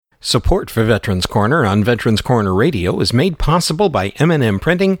Support for Veterans Corner on Veterans Corner Radio is made possible by M&M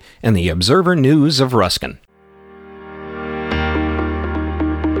Printing and the Observer News of Ruskin.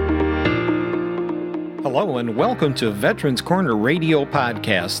 Hello and welcome to Veterans Corner Radio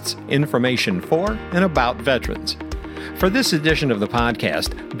Podcasts, information for and about veterans. For this edition of the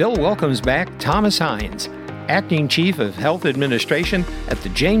podcast, Bill welcomes back Thomas Hines, Acting Chief of Health Administration at the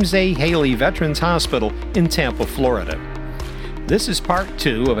James A. Haley Veterans Hospital in Tampa, Florida. This is part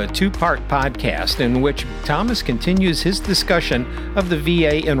two of a two-part podcast in which Thomas continues his discussion of the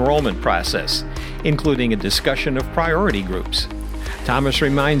VA enrollment process, including a discussion of priority groups. Thomas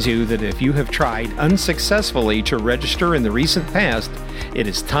reminds you that if you have tried unsuccessfully to register in the recent past, it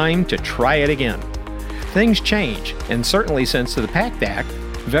is time to try it again. Things change, and certainly since the PACT Act,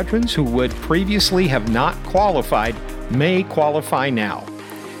 veterans who would previously have not qualified may qualify now.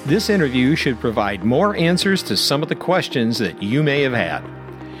 This interview should provide more answers to some of the questions that you may have had.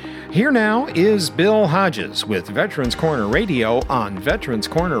 Here now is Bill Hodges with Veterans Corner Radio on Veterans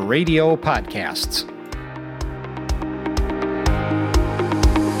Corner Radio Podcasts.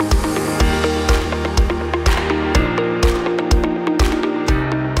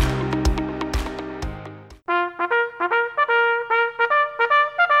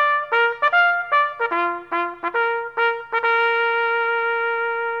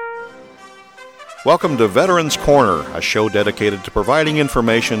 Welcome to Veterans Corner, a show dedicated to providing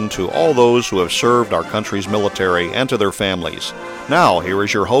information to all those who have served our country's military and to their families. Now, here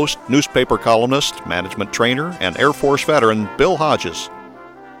is your host, newspaper columnist, management trainer, and Air Force veteran, Bill Hodges.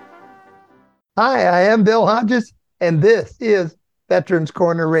 Hi, I am Bill Hodges, and this is Veterans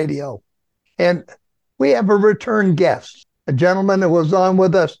Corner Radio. And we have a return guest, a gentleman who was on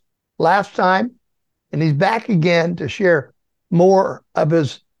with us last time, and he's back again to share more of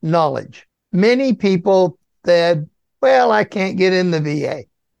his knowledge. Many people said, well, I can't get in the VA.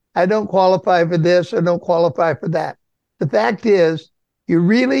 I don't qualify for this, I don't qualify for that. The fact is, you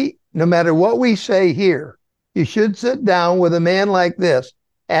really, no matter what we say here, you should sit down with a man like this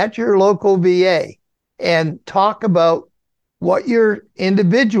at your local VA and talk about what your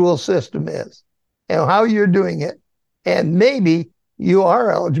individual system is and how you're doing it. And maybe you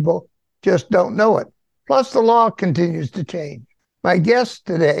are eligible, just don't know it. Plus, the law continues to change. My guest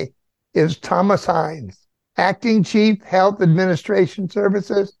today is Thomas Hines, Acting Chief Health Administration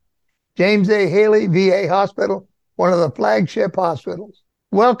Services, James A. Haley VA Hospital, one of the flagship hospitals.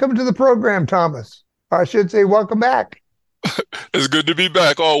 Welcome to the program, Thomas. Or I should say, welcome back. It's good to be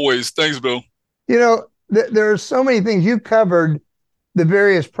back always. Thanks, Bill. You know, there are so many things. You covered the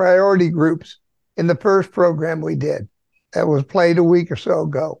various priority groups in the first program we did that was played a week or so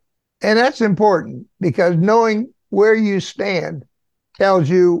ago. And that's important because knowing where you stand tells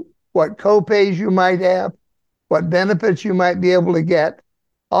you what co-pays you might have, what benefits you might be able to get.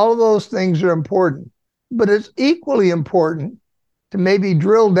 All of those things are important. But it's equally important to maybe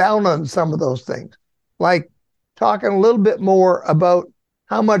drill down on some of those things, like talking a little bit more about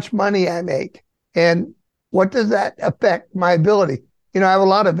how much money I make and what does that affect my ability. You know, I have a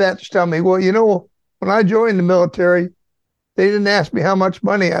lot of vets tell me, well, you know, when I joined the military, they didn't ask me how much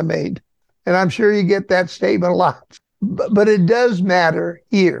money I made. And I'm sure you get that statement a lot. But it does matter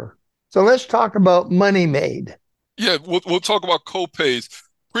here. So let's talk about money made. Yeah, we'll talk about co-pays.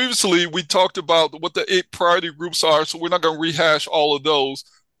 Previously, we talked about what the 8 priority groups are, so we're not going to rehash all of those.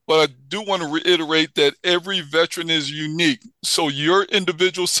 But I do want to reiterate that every veteran is unique. So your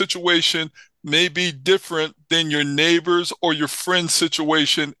individual situation may be different than your neighbor's or your friend's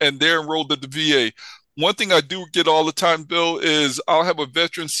situation, and they're enrolled at the VA. One thing I do get all the time, Bill, is I'll have a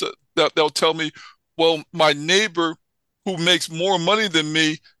veteran they'll tell me, well, my neighbor who makes more money than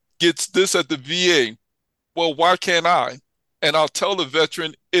me gets this at the VA. Well, why can't I? And I'll tell the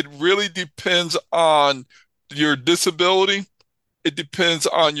veteran, it really depends on your disability, it depends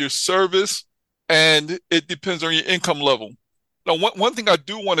on your service, and it depends on your income level. Now, one thing I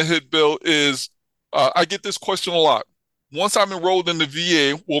do want to hit, Bill, is I get this question a lot. Once I'm enrolled in the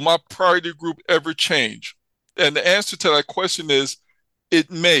VA, will my priority group ever change? And the answer to that question is, it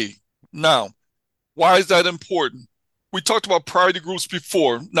may. Now, why is that important? We talked about priority groups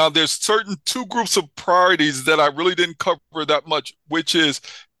before. Now, there's certain 2 groups of priorities that I really didn't cover that much, which is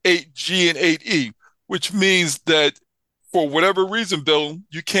 8G and 8E, which means that for whatever reason, Bill,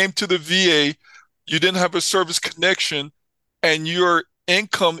 you came to the VA, you didn't have a service connection, and your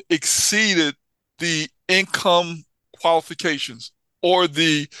income exceeded the income qualifications or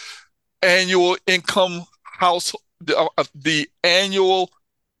the annual income the annual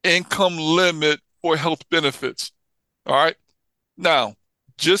income limit for health benefits. All right. Now,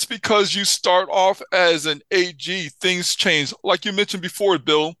 just because you start off as an AG, things change. Like you mentioned before,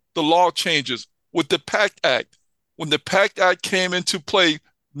 Bill, the law changes. With the PACT Act, when the PACT Act came into play,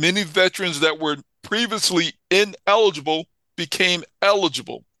 many veterans that were previously ineligible became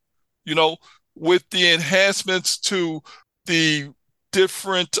eligible. You know, with the enhancements to the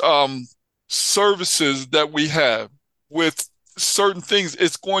different services that we have, with certain things,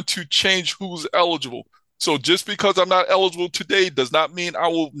 it's going to change who's eligible. So just because I'm not eligible today does not mean I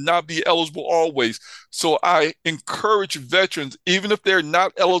will not be eligible always. So I encourage veterans, even if they're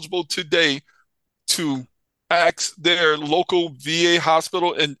not eligible today, to ask their local VA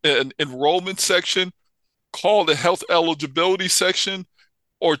hospital and enrollment section, call the health eligibility section,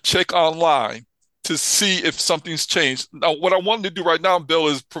 or check online to see if something's changed. Now, what I wanted to do right now, Bill,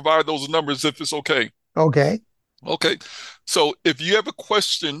 is provide those numbers if it's okay. Okay. Okay. So if you have a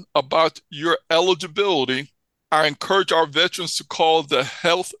question about your eligibility, I encourage our veterans to call the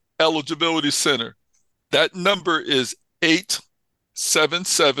Health Eligibility Center. That number is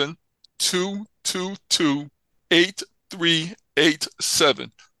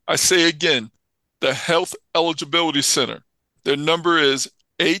 877-222-8387. I say again, the Health Eligibility Center. Their number is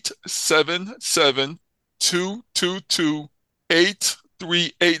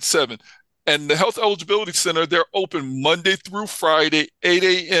 877-222-8387. And the Health Eligibility Center, they're open Monday through Friday, 8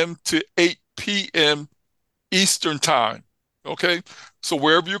 a.m. to 8 p.m. Eastern Time. Okay? So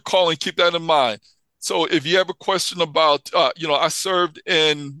wherever you're calling, keep that in mind. So if you have a question about, I served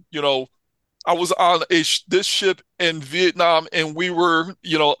in, I was on this ship in Vietnam, and we were,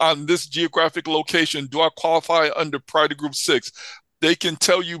 on this geographic location. Do I qualify under Priority Group 6? They can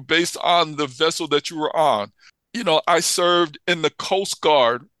tell you based on the vessel that you were on. I served in the Coast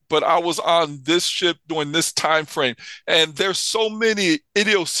Guard, but I was on this ship during this time frame. And there's so many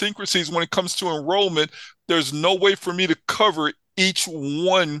idiosyncrasies when it comes to enrollment. There's no way for me to cover each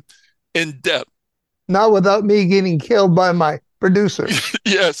one in depth. Not without me getting killed by my producer.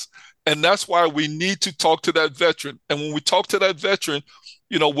 Yes. And that's why we need to talk to that veteran. And when we talk to that veteran,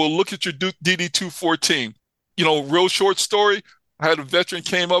 we'll look at your DD-214. Real short story. I had a veteran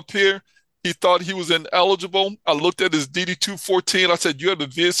came up here. He thought he was ineligible. I looked at his DD-214. I said, you have the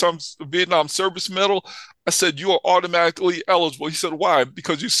Vietnam Service Medal. I said, you are automatically eligible. He said, why?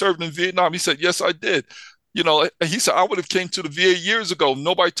 Because you served in Vietnam. He said, yes, I did. He said, I would have came to the VA years ago.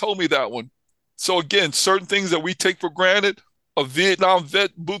 Nobody told me that one. So again, certain things that we take for granted, a Vietnam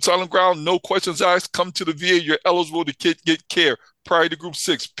vet, boots on the ground, no questions asked, come to the VA, you're eligible to get care, Priority Group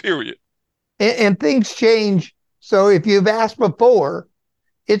 6, period. And things change. So if you've asked before,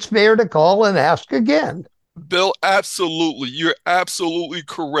 it's fair to call and ask again. Bill, absolutely. You're absolutely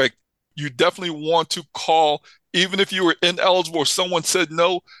correct. You definitely want to call, even if you were ineligible or someone said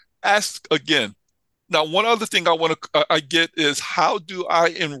no, ask again. Now, one other thing I get is, how do I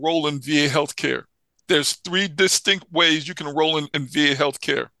enroll in VA healthcare? There's 3 distinct ways you can enroll in VA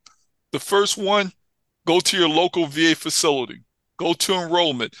healthcare. The first one, go to your local VA facility. Go to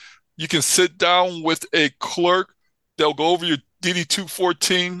enrollment. You can sit down with a clerk. They'll go over your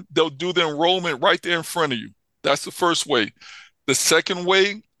DD-214. They'll do the enrollment right there in front of you. That's the first way. The second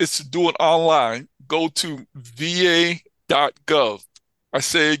way is to do it online. Go to va.gov. I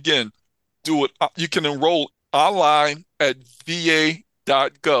say again, do it. You can enroll online at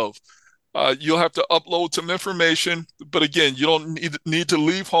va.gov. You'll have to upload some information, but again, you don't need to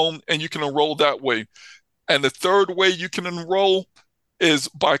leave home, and you can enroll that way. And the third way you can enroll is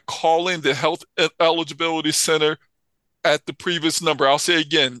by calling the Health Eligibility Center at the previous number. I'll say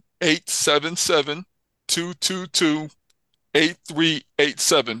again,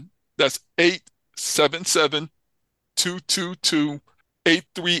 877-222-8387. That's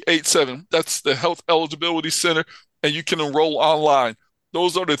 877-222-8387. That's the Health Eligibility Center, and you can enroll online.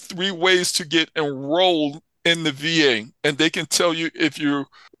 Those are the 3 ways to get enrolled in the VA, and they can tell you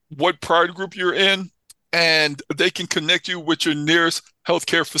what priority group you're in, and they can connect you with your nearest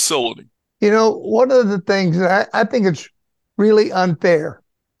healthcare facility. One of the things that I think it's really unfair.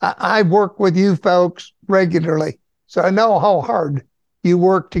 I work with you folks regularly, so I know how hard you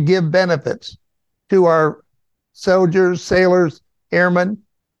work to give benefits to our soldiers, sailors, airmen,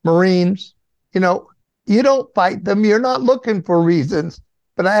 Marines. You don't fight them. You're not looking for reasons.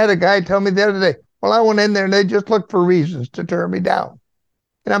 But I had a guy tell me the other day, well, I went in there and they just looked for reasons to turn me down.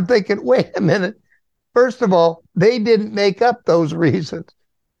 And I'm thinking, wait a minute. First of all, they didn't make up those reasons.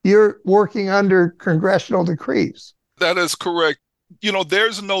 You're working under congressional decrees. That is correct.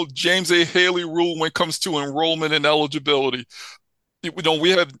 There's no James A. Haley rule when it comes to enrollment and eligibility. We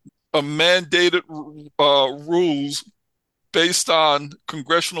have a mandated rules based on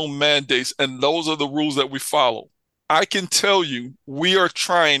congressional mandates, and those are the rules that we follow. I can tell you, we are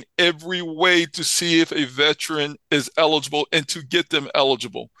trying every way to see if a veteran is eligible and to get them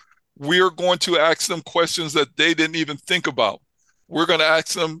eligible. We are going to ask them questions that they didn't even think about. We're going to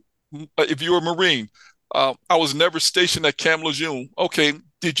ask them, if you're a Marine, I was never stationed at Camp Lejeune. Okay,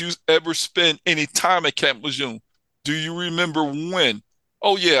 did you ever spend any time at Camp Lejeune? Do you remember when?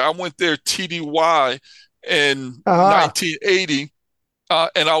 Oh, yeah, I went there TDY in 1980,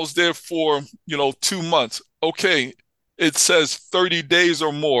 and I was there for, 2 months. Okay, it says 30 days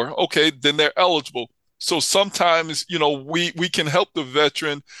or more. Okay, then they're eligible. So sometimes, we can help the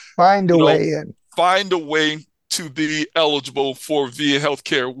veteran find a way in. Find a way to be eligible for VA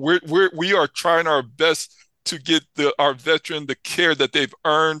healthcare. We are trying our best to get our veteran the care that they've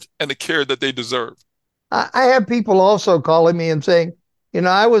earned and the care that they deserve. I have people also calling me and saying,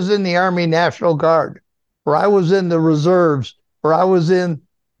 I was in the Army National Guard, or I was in the reserves, or I was in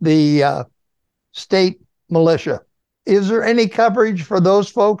the state militia. Is there any coverage for those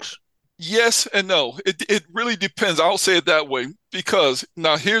folks? Yes and no. It really depends. I'll say it that way, because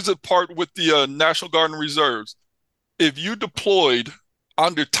now here's the part with the National Guard and Reserves. If you deployed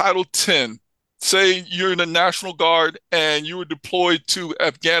under Title 10, say you're in the National Guard and you were deployed to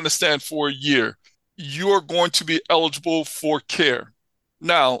Afghanistan for a year, you are going to be eligible for care.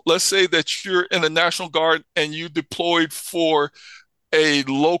 Now, let's say that you're in the National Guard and you deployed for a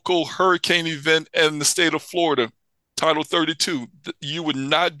local hurricane event in the state of Florida, Title 32, you would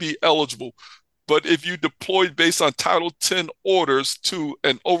not be eligible. But if you deployed based on Title 10 orders to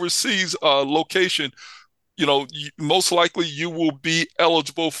an overseas location, most likely you will be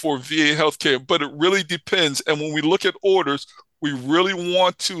eligible for VA healthcare. But it really depends. And when we look at orders, we really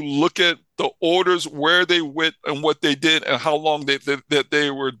want to look at the orders, where they went and what they did and how long that they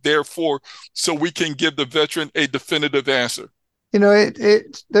were there for, so we can give the veteran a definitive answer.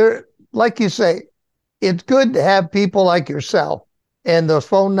 It's there, like you say, it's good to have people like yourself and those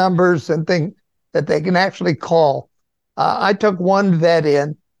phone numbers and things that they can actually call. I took one vet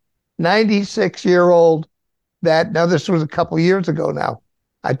in, 96-year-old vet. Now, this was a couple years ago now.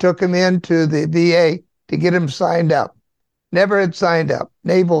 I took him into the VA to get him signed up. Never had signed up,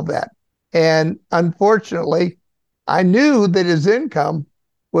 naval vet. And unfortunately, I knew that his income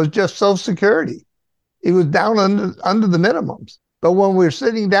was just Social Security. He was down under the minimums. But when we were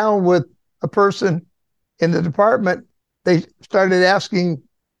sitting down with a person in the department, they started asking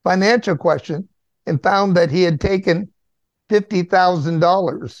financial questions and found that he had taken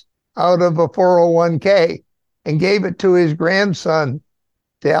 $50,000 out of a 401k and gave it to his grandson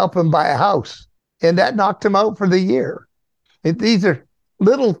to help him buy a house. And that knocked him out for the year. These are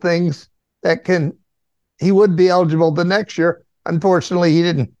little things that he would be eligible the next year. Unfortunately, he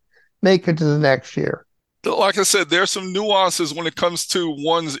didn't make it to the next year. Like I said, there's some nuances when it comes to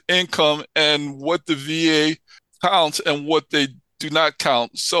one's income and what the VA counts and what they do not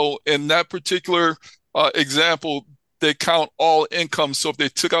count. So in that particular example, they count all income. So if they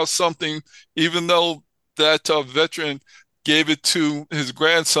took out something, even though that veteran gave it to his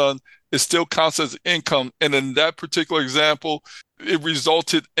grandson, it still counts as income. And in that particular example, it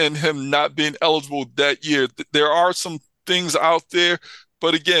resulted in him not being eligible that year. There are some things out there.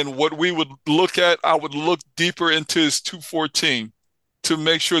 But again, what we would look at, I would look deeper into his 214 to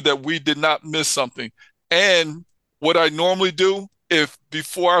make sure that we did not miss something. And what I normally do, if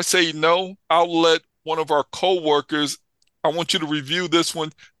before I say no, I'll let one of our coworkers, I want you to review this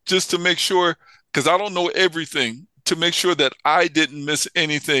one just to make sure, because I don't know everything, to make sure that I didn't miss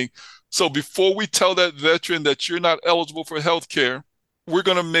anything. So before we tell that veteran that you're not eligible for health care, we're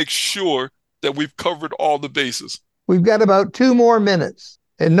going to make sure that we've covered all the bases. We've got about 2 more minutes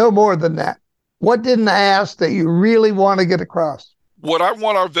and no more than that. What didn't I ask that you really want to get across? What I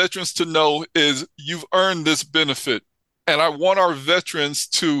want our veterans to know is you've earned this benefit. And I want our veterans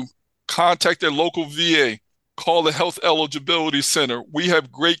to contact their local VA, call the Health Eligibility Center. We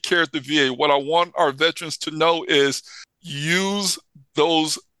have great care at the VA. What I want our veterans to know is use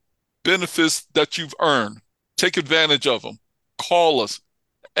those benefits that you've earned. Take advantage of them. Call us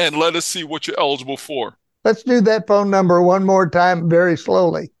and let us see what you're eligible for. Let's do that phone number one more time very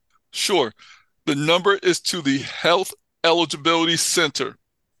slowly. Sure. The number is to the Health Eligibility Center.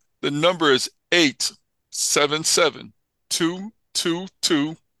 The number is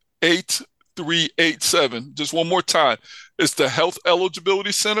 877-222-8387. Just one more time. It's the Health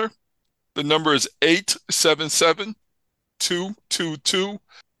Eligibility Center. The number is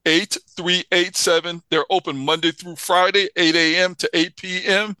 877-222-8387. They're open Monday through Friday, 8 a.m. to 8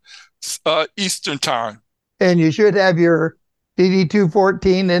 p.m. Eastern Time. And you should have your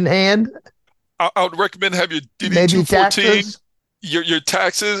DD-214 in hand. I would recommend have your DD-214. Maybe taxes. your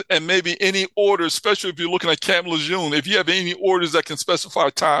taxes, and maybe any orders, especially if you're looking at Camp Lejeune. If you have any orders that can specify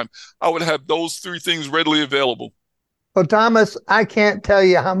time, I would have those 3 things readily available. Well, Thomas, I can't tell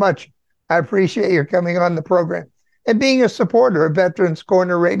you how much I appreciate your coming on the program and being a supporter of Veterans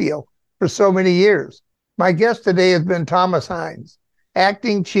Corner Radio for so many years. My guest today has been Thomas Hines,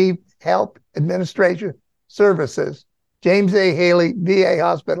 Acting Chief Health Administration Services, James A. Haley VA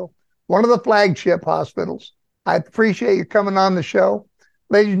Hospital, one of the flagship hospitals. I appreciate you coming on the show.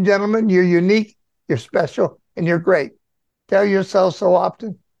 Ladies and gentlemen, you're unique, you're special, and you're great. Tell yourself so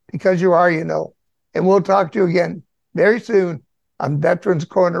often, because you are, you know. And we'll talk to you again very soon on Veterans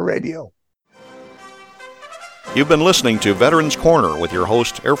Corner Radio. You've been listening to Veterans Corner with your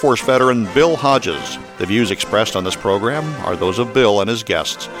host, Air Force veteran Bill Hodges. The views expressed on this program are those of Bill and his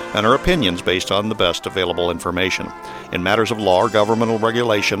guests and are opinions based on the best available information. In matters of law or governmental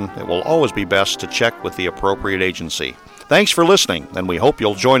regulation, it will always be best to check with the appropriate agency. Thanks for listening, and we hope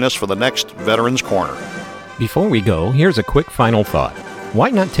you'll join us for the next Veterans Corner. Before we go, here's a quick final thought.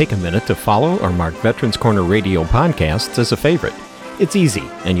 Why not take a minute to follow or mark Veterans Corner Radio podcasts as a favorite? It's easy,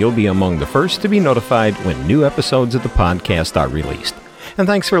 and you'll be among the first to be notified when new episodes of the podcast are released. And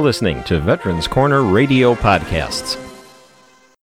thanks for listening to Veterans Corner Radio Podcasts.